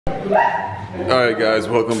Alright guys,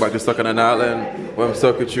 welcome back to Stuck on an Island. Where I'm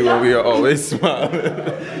stuck with you and we are always smiling.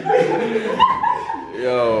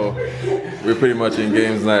 Yo, we're pretty much in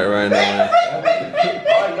games night right now.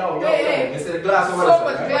 Hey, so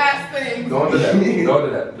much glass things. Don't do that. Don't do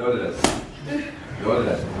that. Don't do that. Don't do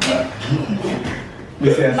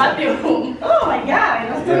that. Matthew. Oh my god,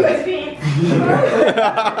 I was doing my feet.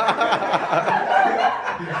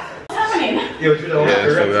 What's happening? Yeah, so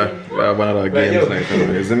we have one of our games night,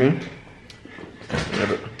 isn't it?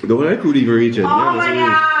 Don't let Karud even reach it. Oh my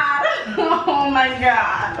god. Oh my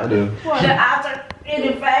god. I do. What the after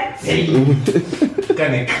effects?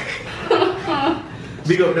 Connect.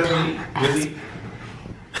 Big up,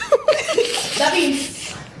 That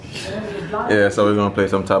means. Yeah, so we're gonna play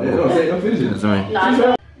some taboo. Isn't it?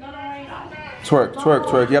 Twerk, twerk,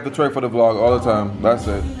 twerk. You have to twerk for the vlog all the time. That's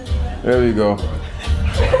it. There we go.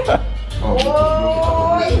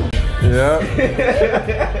 Yeah.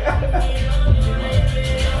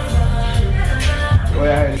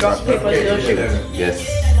 Yes,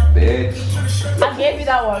 bitch. I gave you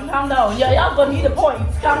that one. Calm down. Yeah, y'all gonna need the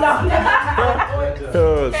points. Calm down.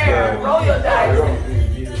 Here, roll your dice.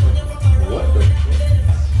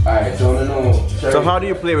 Alright, so no. So how do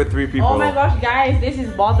you play with 3 people? Oh my gosh, guys, this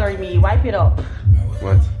is bothering me. Wipe it up.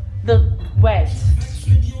 What? The wet.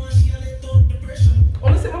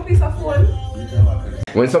 Want to see my piece of phone?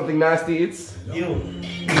 When something nasty, it's you.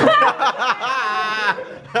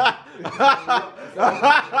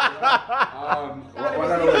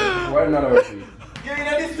 What another word? You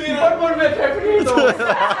know this thing. What more than happening?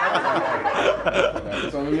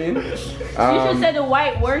 That's what I mean. You should say the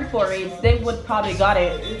white word for it. They would probably got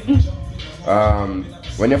it.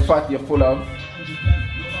 When you're fat, you're full of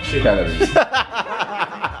calories.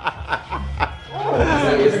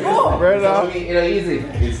 Easy.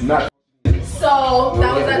 It's not. So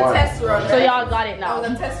that was a test run. So y'all got it now.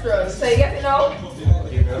 That was a test run. So you get it now?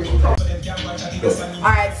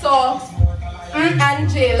 Alright, so and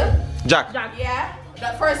Jill. Jack. Yeah.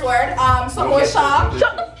 That first word. Something was sharp.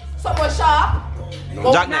 Something was sharp.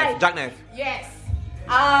 Jackknife. Jackknife. Yes.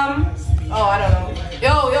 Oh, I don't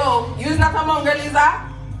know. Yo, use not a mongrel, Lisa.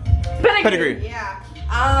 Pedigree. Yeah.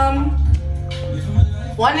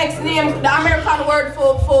 One next name, the American word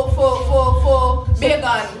for bacon.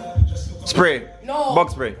 Spray. No. Bug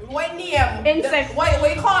spray. What name? Insect. What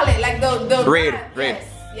you call it? Like the Raid. brand. Raid.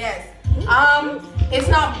 Yes. It's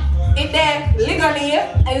not. It there legally.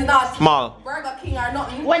 It's not. Mall. Burger King or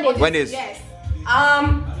nothing. Wendy's. Yes.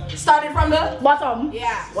 Started from the Bottom.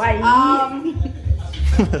 Yeah. Why?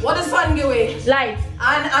 What the sun give away? Light.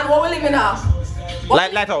 And what we living now?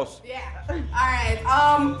 Lighthouse. Yeah. Alright.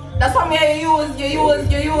 That's something you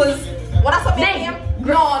use. What are some name?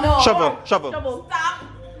 No. Shovel. Stop.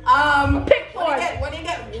 Pickfork. When you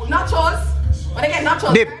get nachos.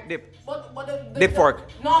 Dip. But the Dip fork.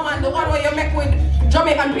 No man, the one where you make with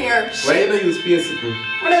Jamaican pear. Why you don't use PSC?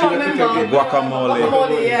 I don't remember.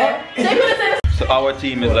 Guacamole, yeah. So our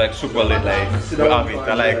team is like super lit, like we have it.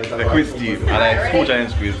 I like the quiz team. I like Smooth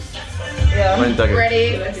Giant Quiz. Yeah.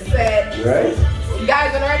 Ready, set. Right? You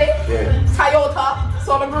guys are ready? Yeah. Toyota.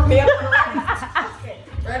 So the group name.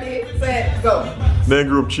 Ready, set, go. Then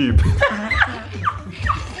group cheap.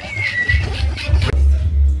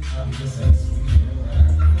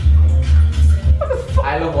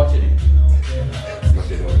 I love watching it.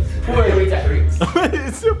 Who are you with at Ricks?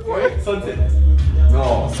 It's your point. Sunset.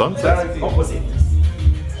 No. Sunset. Opposite.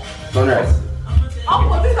 Sunrise.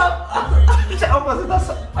 Opposite of.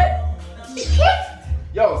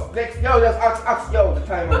 Yo, next, just ask, yo, the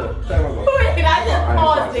time ago. Wait, I just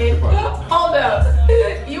paused it. Hold up.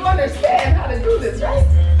 You understand how to do this, right?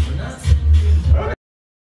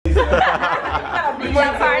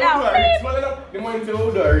 The morning to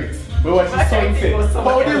do the Ricks. We watch the sunset.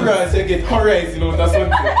 How the runs you get horizon, you know, that's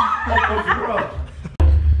sunset.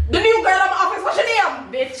 The new girl in my office, what's your name?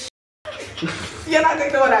 Bitch. You're not gonna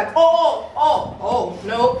do that. Oh,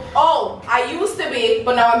 no. Oh, I used to be,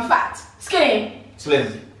 but now I'm fat. Skinny.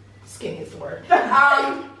 Slim. Skinny is the word. Wet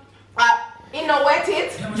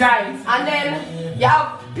it. Dries. And then you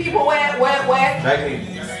have people where.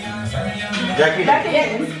 Jackie.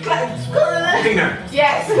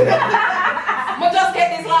 Yes. I'm just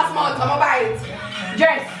get this last month. I'm gonna buy it.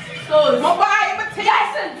 Dress. I'm gonna buy it.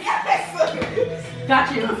 Jason. Yes.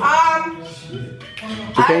 Got you.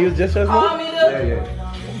 You can use just as well? Call me the.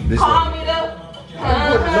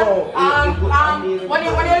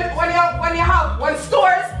 When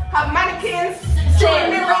stores have mannequins, showing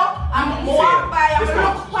mirror, I'm walk by, I'm gonna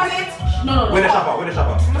look on it. No. When the shopper. I'm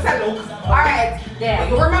gonna say look. Alright. Yeah.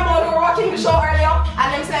 You remember when we were watching the show earlier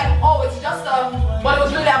and them said, oh, it's just but it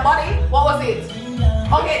was really a body? What was it?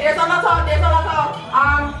 Okay, there's a lot of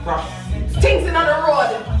things in on the road.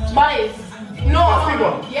 Bodies. No,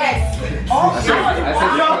 yes. I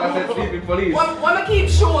said sleeping police. When we keep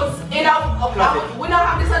shoes in a, we don't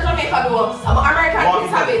have this in Jamaica though, but American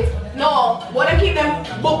kids have it. No, when they keep them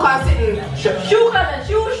book and sitting. Shoe color,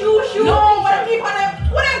 shoe. No, when they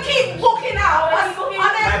keep booking out.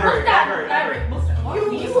 Library.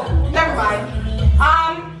 Never mind.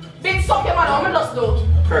 Big sock your man, I'm gonna just do.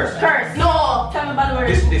 Curse. No. Tell me about the word.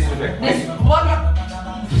 This One.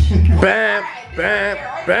 Bam.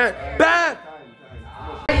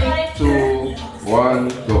 2, 1,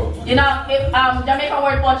 go. You know, if Jamaican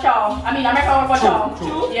word for chow. I mean American word for chow.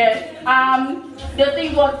 Yeah. The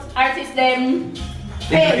thing what artists them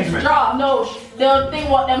draw. No. The thing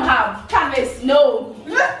what them have. Canvas. No.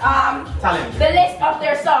 talent. The list of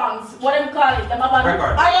their songs. What them call it? Them about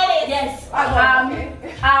Record. Yes. When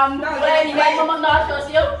mama nachos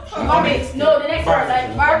you. No, the next word like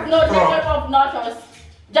no, the next word of nachos.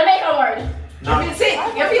 Jamaican word. You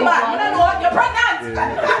feel bad. You're pregnant.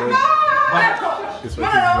 No.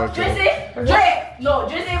 Drizzy? Drake? No,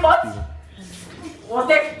 Drizzy what? What's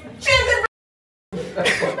that?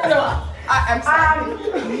 I'm sorry.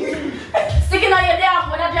 Sticking on your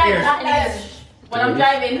damn when I'm driving. When I'm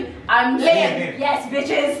driving, I'm late. Yes,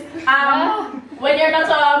 bitches. When you're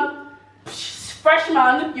not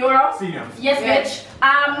freshman, you're senior. Yes, bitch.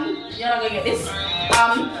 You're not gonna get this.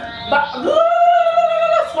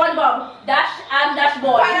 SpongeBob, Dash and Dash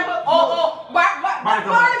Boy. Barnacle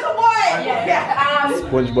Boy. Yeah.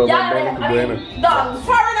 SpongeBob and Barnacle Boy. Done.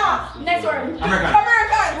 Foreigner. Next word. American.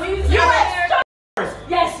 US.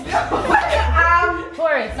 Yes.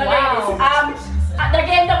 Forest. Wow. The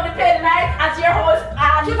game that we play tonight as your host.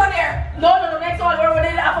 Truth on there. No. Next one where we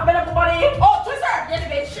did alphabetical body. Oh, Twister. Yes,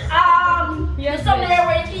 bitch. There's something there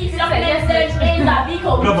where it keeps up next to in that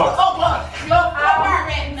vehicle. Glove. Oh, glove.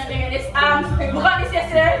 We got this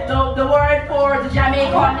yesterday. The word for the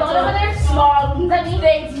Jamaican small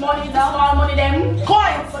things, money, the small money, them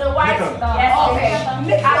coins for the white. Yes. Okay.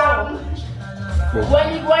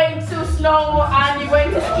 When you're going to snow and you're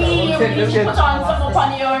going to ski, you put on something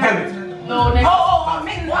upon your helmet. No, next. What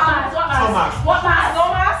mask? What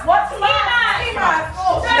mask? What's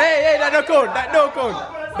mask? Hey, that don't count. That don't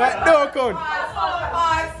count.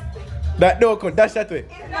 Dash that way.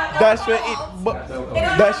 Dash where it.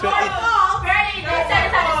 Dash where it. Ready? They said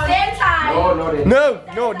it at the same time.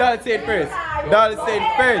 No, Dal said first. Dal said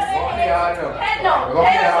first. No.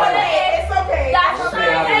 It's okay. That's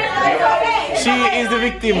okay. She is the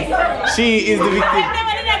victim.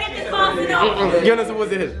 You're not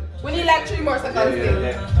supposed to hit. We need like 3 more seconds.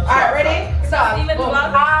 Alright, ready? Stop.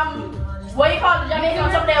 What do you call the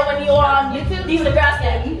Jamaican up there when you these are the grass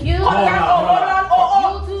then?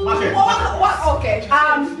 Okay.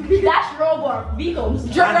 Dash rover vehicles.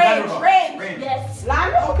 Range. Yes.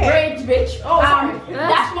 Land? Okay. Range, bitch. Oh, sorry.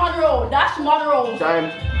 Dash Monroe.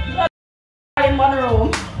 Time. Monroe.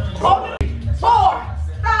 4, 5,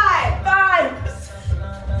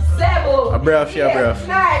 7. A breath.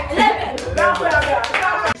 9, 11.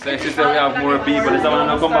 So she said we have more people. There's someone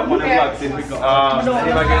who come back on the vlog since we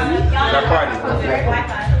name again. The party.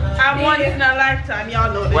 I'm once in a lifetime,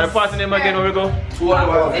 y'all know this. When the party name again, where we go?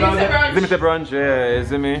 Zimmy Brunch, yeah,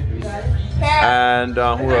 Zimmy. And who I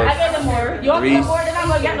else? get no more. You want no more? Then I'm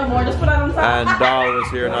gonna get no more. Just put it on top. And Doll was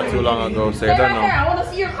here not too long ago, so you Stay don't right there. know. I want to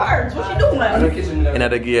see your cards. What you doing? In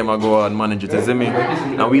the game, I go and manage it to Zimmy.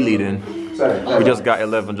 Now we leading. We just got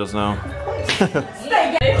 11 just now.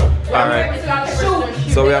 Alright.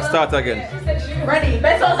 So we have start again. Ready.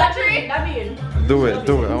 Best on the tree. That mean. Do it.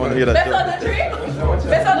 I want to hear that. Best on the tree.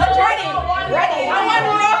 Ready.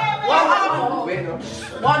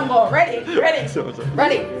 One more. Ready.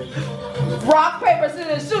 Rock, paper,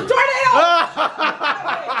 scissors, shoot. Tornado.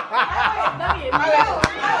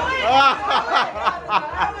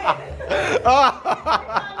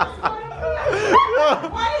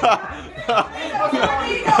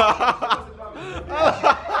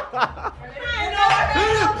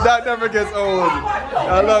 That never gets old.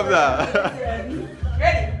 I love that.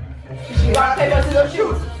 Ready. Rock, paper, scissors,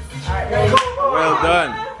 shoot. Well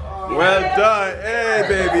done. Hey,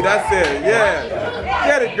 baby, that's it. Yeah.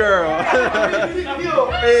 Get it, girl.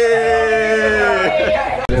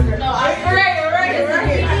 Hey. No, I'm ready.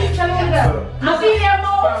 I'll be there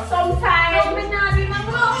more sometime.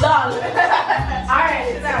 Done. Alright.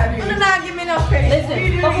 Do not give me no credit.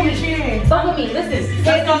 Listen, fuck with me, listen.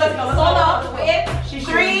 Let's go. Hold up. Wait.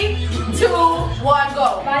 3, 2, 1,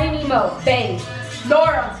 go. Finding Nemo, Bae.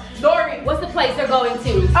 Dory. What's the place they're going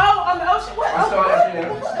to? Oh, on the ocean. What?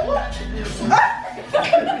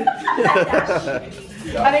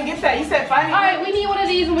 I didn't get that. You said finally. All right, we need one of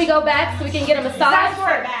these when we go back so we can get a massage. That's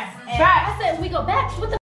right. Back. I said when we go back. What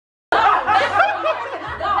the?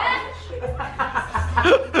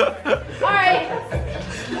 All right.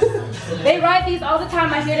 They ride these all the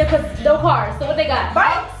time. I hear they put no cars. So what they got?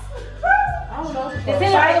 Bikes. I don't know. They say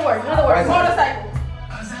another word. Another word. Motorcycle.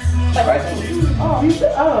 Oh.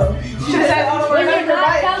 Should have said all the When words. you're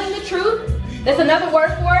not telling the truth, there's another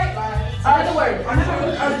word for it. Another word.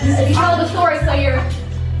 If you tell the story, so you're.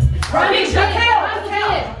 Running.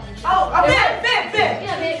 Oh, a bit.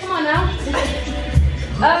 Yeah, babe, come on now.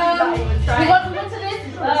 We went to this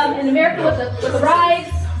in America with the rides.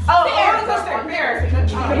 Oh, roller coaster. Fair. We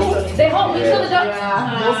kill the dog.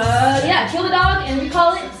 Yeah, kill the dog, and we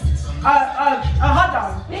call it A hot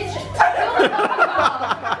dog. bitch. Kill the dog.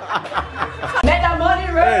 Let that money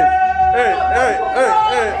roll. Hey.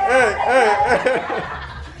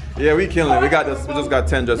 Yeah, we killing it. We got this. We just got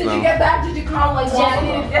 10 just Did you now. get back? Did you call like Yeah,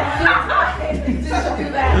 Did you do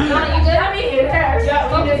that? You good? I mean, yeah,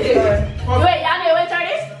 we did good. Wait, y'all need to wait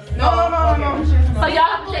charades? No. So y'all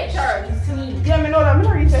have to take charades. Yeah, me know that. I'm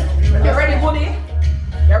gonna reach it. You ready, buddy?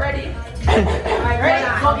 You ready? Ready?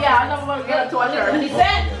 Oh yeah, I never want to get up to our turn.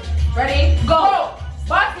 Set. Ready? Go.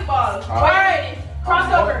 Basketball. Ready?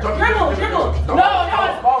 Crossover. Dribble. No.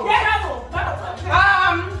 Yeah, dribble.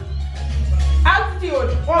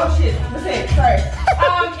 Altitude. Oh shit. Let's see. Sorry.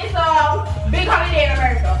 It's a big holiday in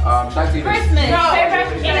America. Christmas. No.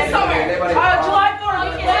 In the summer. July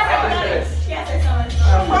 4th. Yes, it's summer.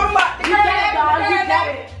 From you get it, dog. You get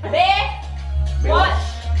it. Bay. What?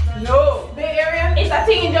 No. Bay Area. It's a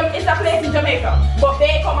thing it's a place in Jamaica. But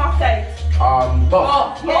Bay come after it.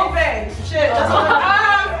 Open. Shit. It's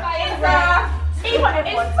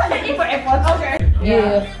for effort. Okay.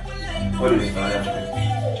 Yeah.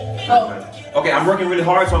 Okay, I'm working really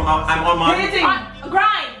hard, so I'm on my.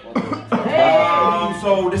 Grind.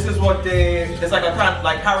 So this is what it's like a kind of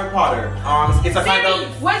like Harry Potter. It's a kind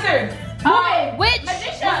of Wizard. Witch.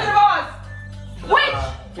 Magician. Wizard of Oz. Witch.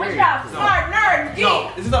 Witchcraft. Smart. Nerd. Geek.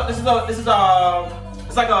 no. This is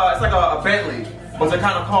it's like a Bentley, but it's a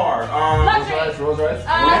kind of car. Rolls Royce.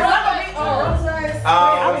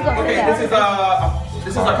 Okay, this is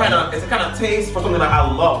a kind of taste for something that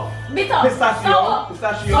I love. Bitter. Pistachio.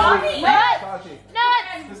 Salty. Nuts.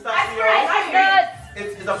 Pistachio.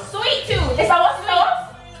 It's a Sweet tooth. It's a what?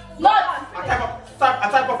 Nuts. a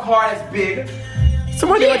type of car that's big.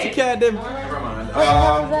 Somebody what you can't do. Never mind.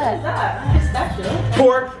 Pistachio.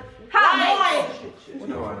 Pork. Hi.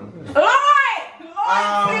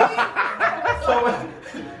 So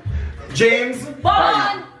James.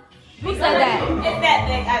 Bond. Who said that? It's that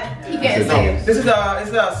thing. You can't say it. This is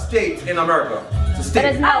a state in America. It's a state.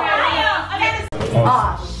 That is not.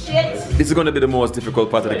 Oh shit. This is going to be the most difficult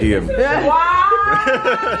part of the game. Everybody.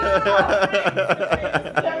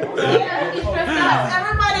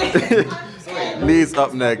 Lee's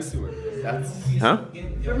up next. Huh?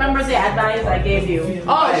 Remember the advice I gave you.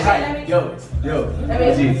 Oh shit. Yo.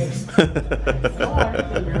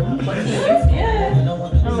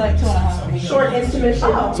 Like 2.5. Short intimate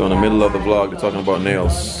show. So in the middle of the vlog, they're talking about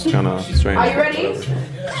nails. Kind of strange. Are you ready?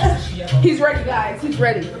 He's ready, guys. He's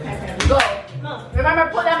ready. Go. Remember,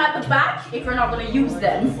 put them at the back if you're not going to use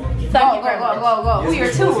them. Go. Who are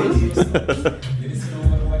your tools?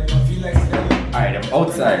 Alright, I'm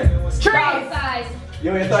outside. Trees.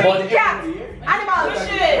 Yo, you're talking about the Cats. Animals.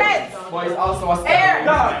 Pets. Boy, it's also a Air.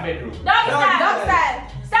 stand. Bedroom. Dog stand.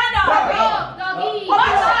 Stand up. Doggy.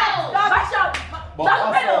 Bash up.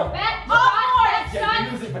 Dog pedal. Yeah,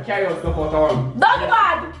 you use it for carry out stuff out arm. Dog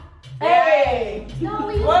pad. Hey.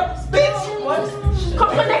 What? Bitch. What? Come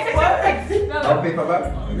to next. Paper bag.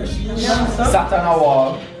 Sat on a wall.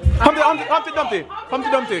 Humpty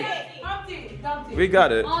Dumpty. We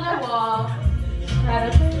got it. On the wall.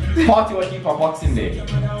 Party will keep for Boxing Day.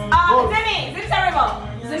 Zimmy. Zim terrible.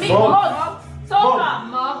 Zimmy. Mug. Sofa.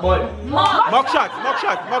 But Mock shot.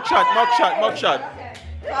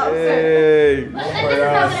 Hey. This is not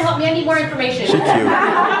gonna help me. I need more information. She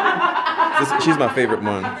cute. She's my favorite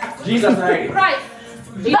one. Jesus already. Christ.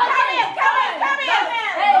 Come in. Hey.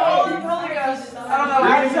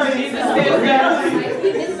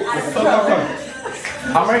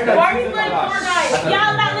 American Why are you playing Fortnite?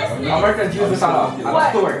 Y'all not listening. American Jesus salad. At the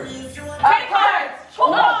store. Credit cards.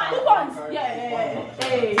 Coupons. Yeah.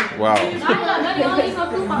 Hey. Wow. I don't use no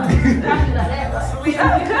coupons.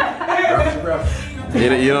 You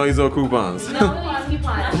don't use no coupons. No, we don't use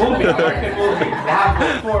coupons. Movie. American movie. They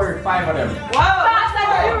have 4 or 5 of them. Wow. Fast like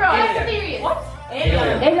a hero. That's serious. What?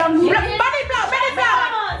 Alien. Money blow.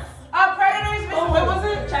 Predators. What was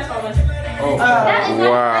it? Transformers. Oh. That is not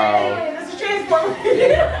Wow. This is Transformers.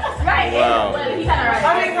 Right. Wow. Well, he kind of right. I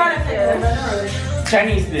mean, kind of thing.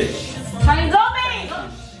 Chinese dish. Chinese. Go me.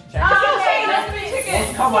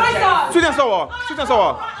 Come on, Chinese. Sweet and sour. Sweet and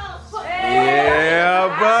sour. Yeah,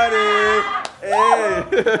 buddy. Hey.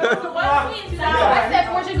 I said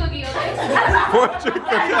fortune cookie, okay? Fortune cookie.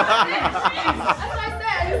 That's what I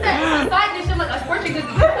said. You said side dish. I'm like a fortune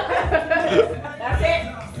cookie. That's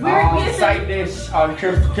it. Side dish on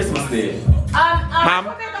Christmas Day. Ham.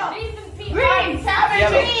 Greens.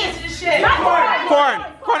 Cabbage. Beans. Shit.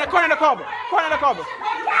 Corn in the cob. Corn in the cob.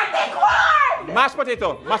 Mashed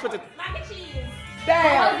potato. Mashed potato. Mac and cheese.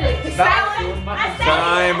 Damn.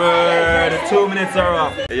 Timer. The 2 minutes are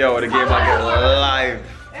up. Yo, the game I get live.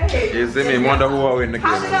 You see me? Wonder who will win the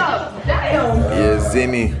game. Damn. You see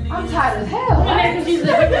me? I'm tired as hell.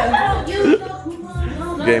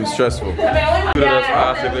 Game stressful. Just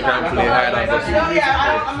ask if we can play hide and go seek.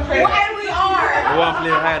 Why we are? We want to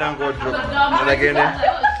play hide and go joke. And again,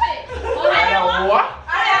 What?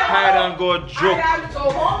 hide and go joke.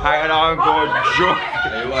 Hide and go joke.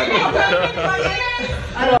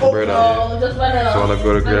 Brother, so I go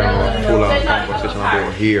to get a full on conversation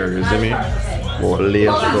about here, you see me? About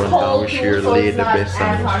layers front and we share lay the best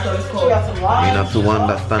and you know to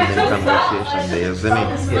understand the conversation there, you see me?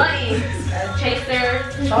 Chaser.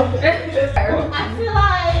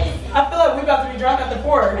 I feel like we about to be drunk at the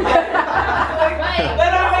port. That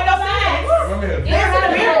don't make no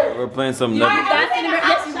sense. We're playing some never.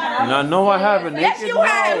 No, I haven't. Yes, you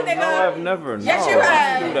have, nigga. No, I've never. Yes, no, you I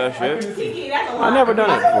have. don't do that shit. Tiki, that's a I lot. never done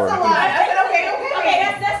it before. Okay,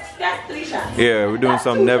 that's 3 shots. Yeah, we're doing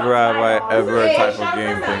some never have I ever type of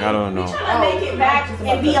game thing. I don't know. Make it back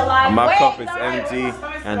and be alive. My cup is empty,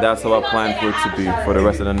 and that's how I plan for it to be for the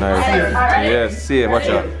rest of the night. Yes, see it, watch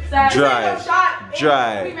out. Dry.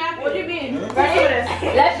 Dry. What do you mean?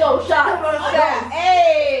 Let's go. Shot.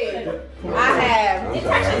 Hey, I have.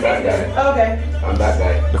 Okay. I'm that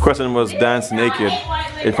guy. The question was dance naked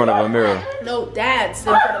in front of a mirror. No, dance in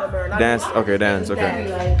front of a bird. Dance, okay, dance,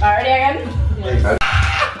 okay. Alright, again.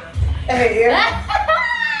 Hey, yeah.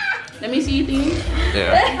 Let me see you things.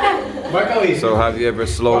 Yeah. So have you ever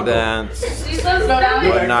slow danced Slow down.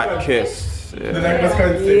 but not kissed?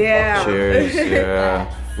 Yeah. Yeah. Cheers, yeah.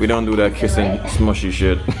 We don't do that kissing smushy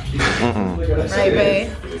shit. Right, babe.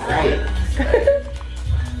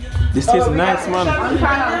 This tastes nice, man. I'm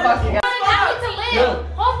trying to fuck you guys.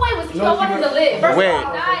 Homeboy was still wanting to live. Wait,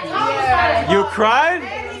 you cried?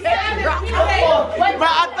 But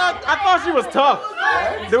I thought she was tough.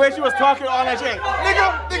 The way she was talking all that shit.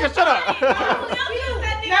 Nigga, shut up.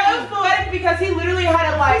 That was poetic because he literally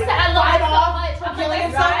had to like fight off from killing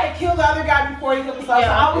himself and kill the other guy before he killed himself. So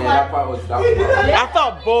I was like, I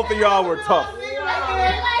thought both of y'all were tough.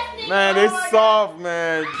 Man, they soft,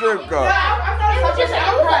 man. Drink up. It was just a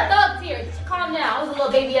thug tear. Calm down. It was a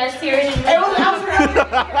little baby ass tear. it was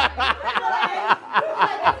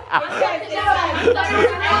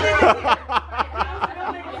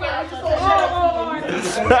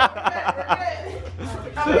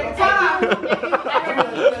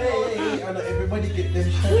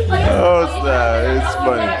Oh, snap. It's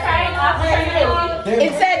funny.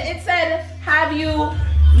 It said, have you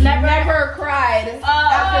never cried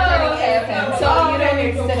after turning AFM? So you don't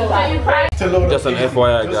consider that. Just an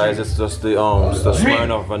FYI, guys. It's just the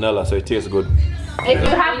Smirnoff vanilla, so it tastes good. If you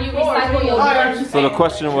have, you recycle your words. So the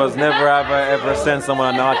question was, never have I ever sent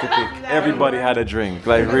someone a naughty pic. Everybody had a drink.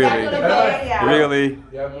 Like, really? Really?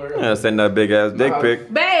 Yeah, send that big ass dick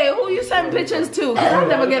pic. Babe, who you send pictures to? Cause I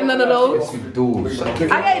never get none of those.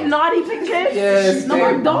 I get naughty pictures. Yes. No,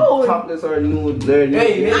 I don't. Topless or nude.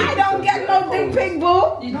 Hey, I don't get no dick pic,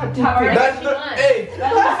 boo. That's the. Hey.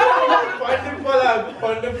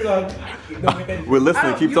 Find the flag. We're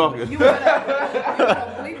listening. Keep talking. You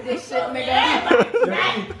better complete this shit, nigga.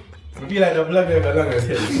 Be like the vlog never.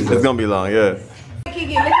 It's gonna be long, yeah.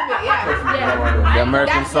 Kiki, look at it, yeah. The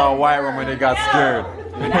Americans saw White Room when they got scared.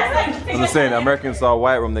 I'm just saying, the Americans saw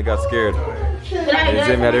White Room, they got scared. They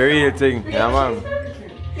said, man, the real thing. Yeah, man.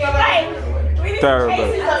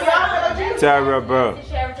 Terrible. Terrible.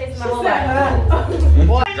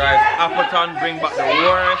 Guys, Appleton bring back the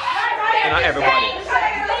worst in everybody.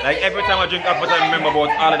 Like every time I drink Appleton, I remember about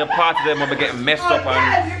all of the parties that I'm getting messed up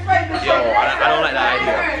and yo, I don't like that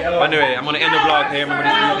idea. But anyway, I'm gonna end the vlog here. Remember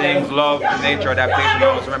these 3 things: love, nature, adaptation.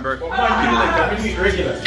 Always remember, keep it like that.